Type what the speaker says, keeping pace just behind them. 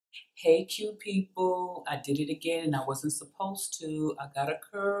Hey, cute people. I did it again and I wasn't supposed to. I got a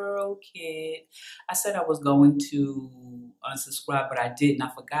curl kit. I said I was going to unsubscribe, but I didn't. I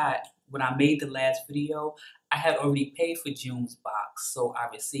forgot. When I made the last video, I had already paid for June's box, so I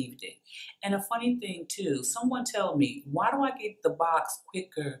received it. And a funny thing too, someone tell me, why do I get the box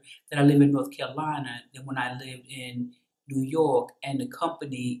quicker that I live in North Carolina than when I lived in New York and the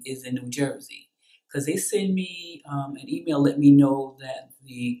company is in New Jersey? Because they send me an email let me know that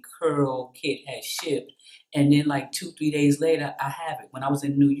the curl kit has shipped, and then like 2 3 days later I have it. When I was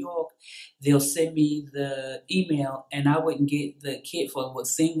in New York, they'll send me the email and I wouldn't get the kit for what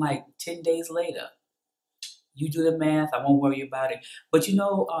seemed like 10 days later. You do the math, I won't worry about it. But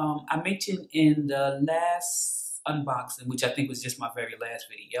I mentioned in the last unboxing, which I think was just my very last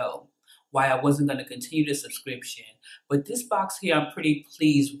video, why I wasn't going to continue the subscription. But this box here I'm pretty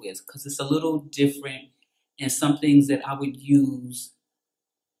pleased with because it's a little different and some things that I would use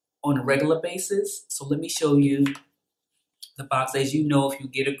on a regular basis. So let me show you the box. As you know, if you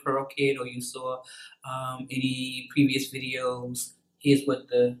get a curl kit or you saw any previous videos, here's what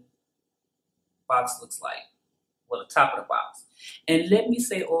the box looks like. Well, the top of the box. And let me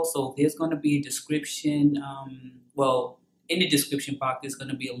say also, there's going to be a description. In the description box, there's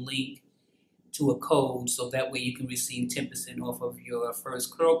going to be a link to a code so that way you can receive 10% off of your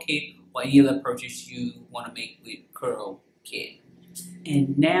first curl kit or any other purchase you want to make with curl kit.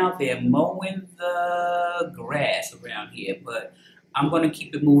 And now they're mowing the grass around here, but I'm going to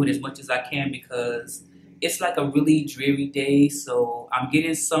keep it moving as much as I can because it's like a really dreary day, so I'm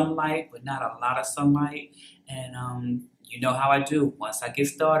getting sunlight, but not a lot of sunlight. And you know how I do. Once I get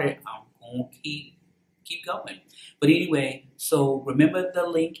started, I'm going to keep going. But anyway, so remember the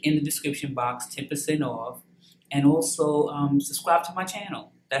link in the description box, 10% off. And also subscribe to my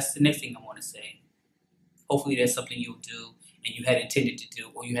channel. That's the next thing I want to say. Hopefully that's something you'll do and you had intended to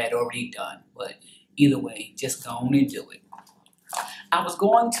do or you had already done. But either way, just go on and do it. I was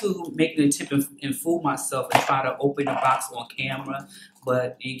going to make an attempt and fool myself and try to open the box on camera,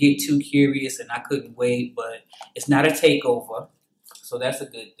 but you get too curious and I couldn't wait. But it's not a takeover, so that's a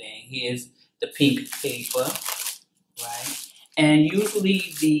good thing. Here's the pink paper, right? And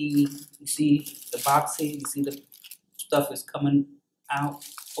usually you see the box here, you see the stuff is coming out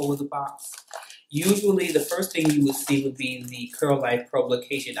over the box. Usually the first thing you would see would be the Curl Life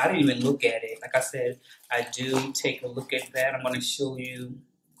publication. I didn't even look at it. Like I said, I do take a look at that. I'm going to show you.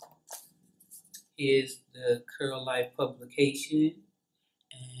 Here's the Curl Life publication.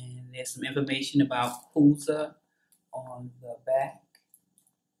 And there's some information about Pooza on the back.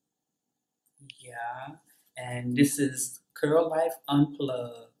 Yeah. And this is Curl Life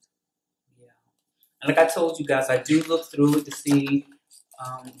Unplugged. Yeah. And like I told you guys, I do look through it to see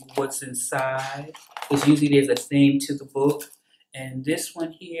what's inside. Because usually there's a theme to the book. And this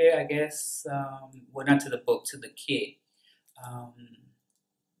one here, I guess, well, not to the book, to the kit.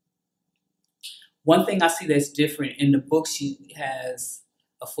 One thing I see that's different in the book, she has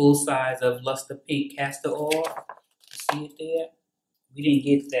a full size of Luster Pink castor oil. You see it there? We didn't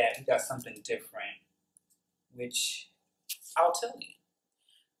get that. We got something different, which I'll tell you.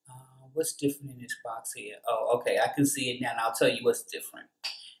 What's different in this box here? Oh, okay, I can see it now, and I'll tell you what's different.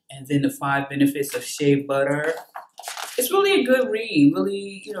 And then the 5 benefits of shea butter. It's really a good read.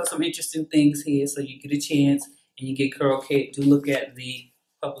 Really, some interesting things here. So you get a chance and you get Curl Kit. Do look at the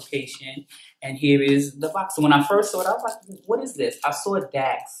publication. And here is the box. So when I first saw it, I was like, what is this? I saw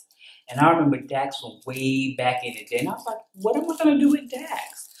Dax. And I remember Dax from way back in the day. And I was like, what am I going to do with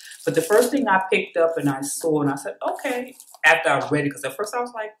Dax? But the first thing I picked up and I saw and I said, okay, after I read it, because at first I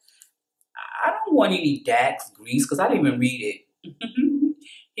was like, I don't want any Dax grease because I didn't even read it.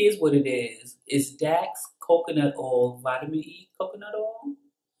 Here's what it is. It's Dax coconut oil, vitamin E coconut oil.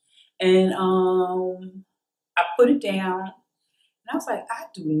 And I put it down and I was like, I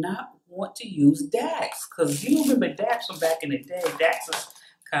do not want to use Dax because you remember Dax from back in the day. Dax is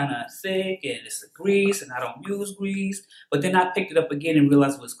kind of thick and it's a grease and I don't use grease. But then I picked it up again and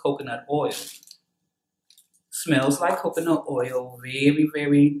realized it was coconut oil. Smells like coconut oil, very,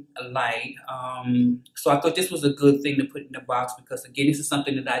 very light. So I thought this was a good thing to put in the box because, again, this is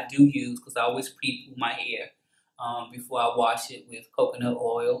something that I do use because I always pre-poo my hair before I wash it with coconut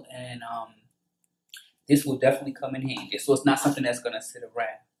oil. And this will definitely come in handy. So it's not something that's going to sit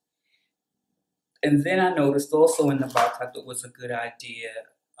around. And then I noticed also in the box, I thought was a good idea.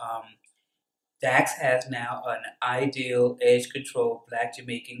 Dax has now an Ideal Edge Control Black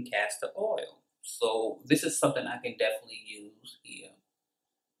Jamaican Castor Oil. So this is something I can definitely use here.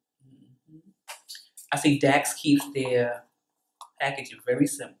 I see Dax keeps their packaging very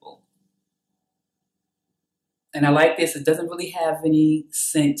simple. And I like this. It doesn't really have any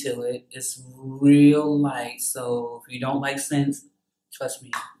scent to it. It's real light. So if you don't like scents, trust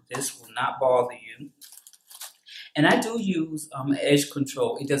me, this will not bother you. And I do use edge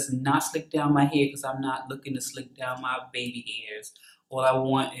control. It does not slick down my hair because I'm not looking to slick down my baby hairs. All I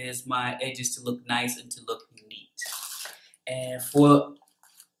want is my edges to look nice and to look neat. And for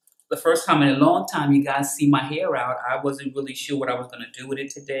the first time in a long time, you guys see my hair out. I wasn't really sure what I was going to do with it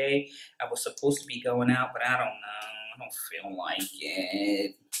today. I was supposed to be going out, but I don't know. I don't feel like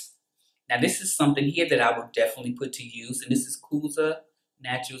it. Now, this is something here that I would definitely put to use, and this is Kuza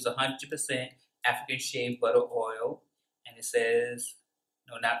Naturals 100% African Shea Butter Oil, and it says,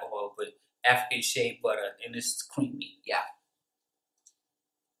 no, not oil, but African Shea Butter, and it's creamy, yeah.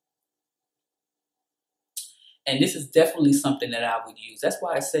 And this is definitely something that I would use. That's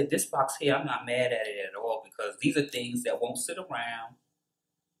why I said this box here, I'm not mad at it at all, because these are things that won't sit around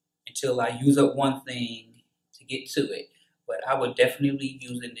until I use up one thing to get to it. But I would definitely be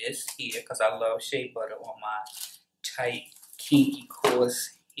using this here because I love shea butter on my tight, kinky,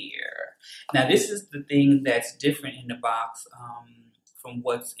 coarse hair. Now, this is the thing that's different in the box from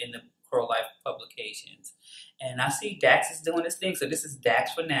what's in the Curl Life publications. And I see Dax is doing this thing. So this is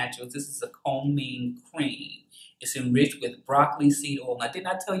Dax for Naturals. This is a combing cream. It's enriched with broccoli seed oil. Now, didn't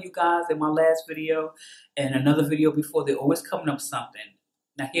I tell you guys in my last video and another video before, they're always coming up something.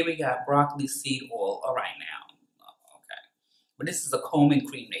 Now, here we got broccoli seed oil. All right, now. Okay. But this is a combing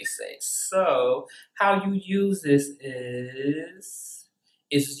cream, they say. So how you use this is,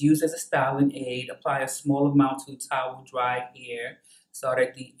 it's used as a styling aid. Apply a small amount to towel dry hair. Start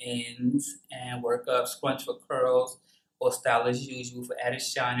at the ends and work up. Scrunch for curls or style as usual for added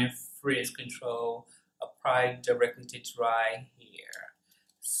shine and frizz control. Apply directly to dry hair.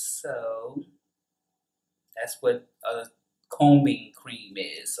 So that's what a combing cream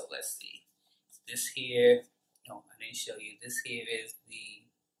is. So let's see. This here, no, I didn't show you. This here is the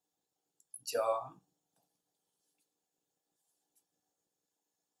jar.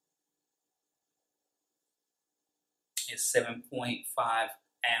 It's 7.5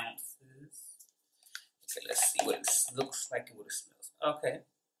 ounces. Okay, let's see what it looks like and what it smells. Okay.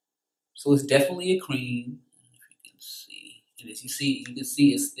 So it's definitely a cream. I don't know if you can see. And as you see, you can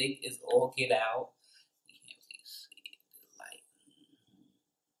see it's thick. It's all get out. You can't really see the light.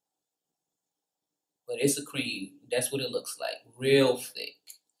 But it's a cream. That's what it looks like. Real thick.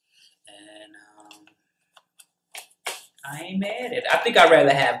 And I ain't mad at it. I think I'd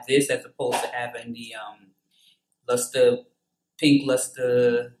rather have this as opposed to having the luster, pink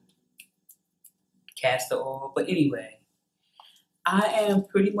luster castor oil. But anyway, I am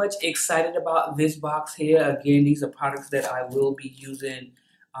pretty much excited about this box here. Again, these are products that I will be using.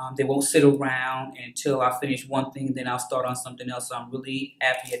 They won't sit around until I finish one thing, then I'll start on something else. So I'm really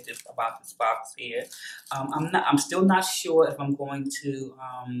happy about this box here. I'm still not sure if I'm going to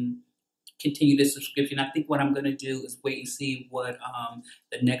continue this subscription. I think what I'm going to do is wait and see what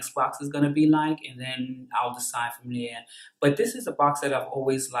the next box is going to be like, and then I'll decide from there. But this is a box that I've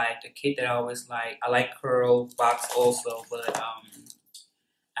always liked, a kit that I always like. I like Curl box also, but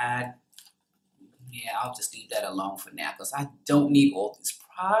I'll just leave that alone for now because I don't need all these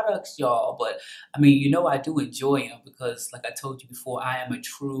products, y'all. But I mean, you know, I do enjoy them because, like I told you before, I am a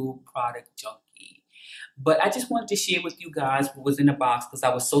true product junkie. But I just wanted to share with you guys what was in the box because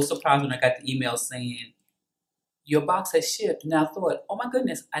I was so surprised when I got the email saying your box has shipped. And I thought, oh my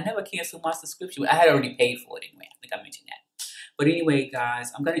goodness, I never canceled my subscription. I had already paid for it anyway. I think I mentioned that. But anyway,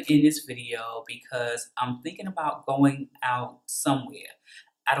 guys, I'm going to end this video because I'm thinking about going out somewhere.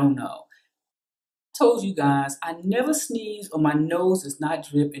 I don't know. I told you guys, I never sneeze or my nose does not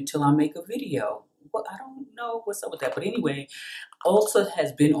drip until I make a video. Well, I don't know what's up with that. But anyway, Ulta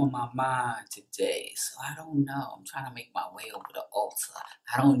has been on my mind today. So I don't know. I'm trying to make my way over to Ulta.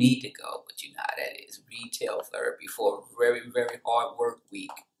 I don't need to go, but you know how that is. Retail therapy for a very, very hard work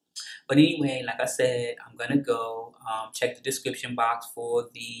week. But anyway, like I said, I'm going to go check the description box for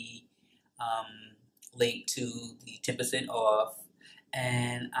the link to the 10% off.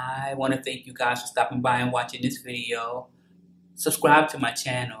 And I want to thank you guys for stopping by and watching this video. Subscribe to my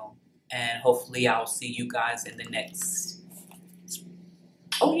channel. And hopefully I'll see you guys in the next.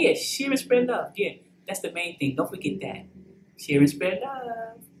 Oh yeah, share and spread love. Yeah, that's the main thing. Don't forget that. Share and spread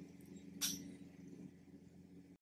love.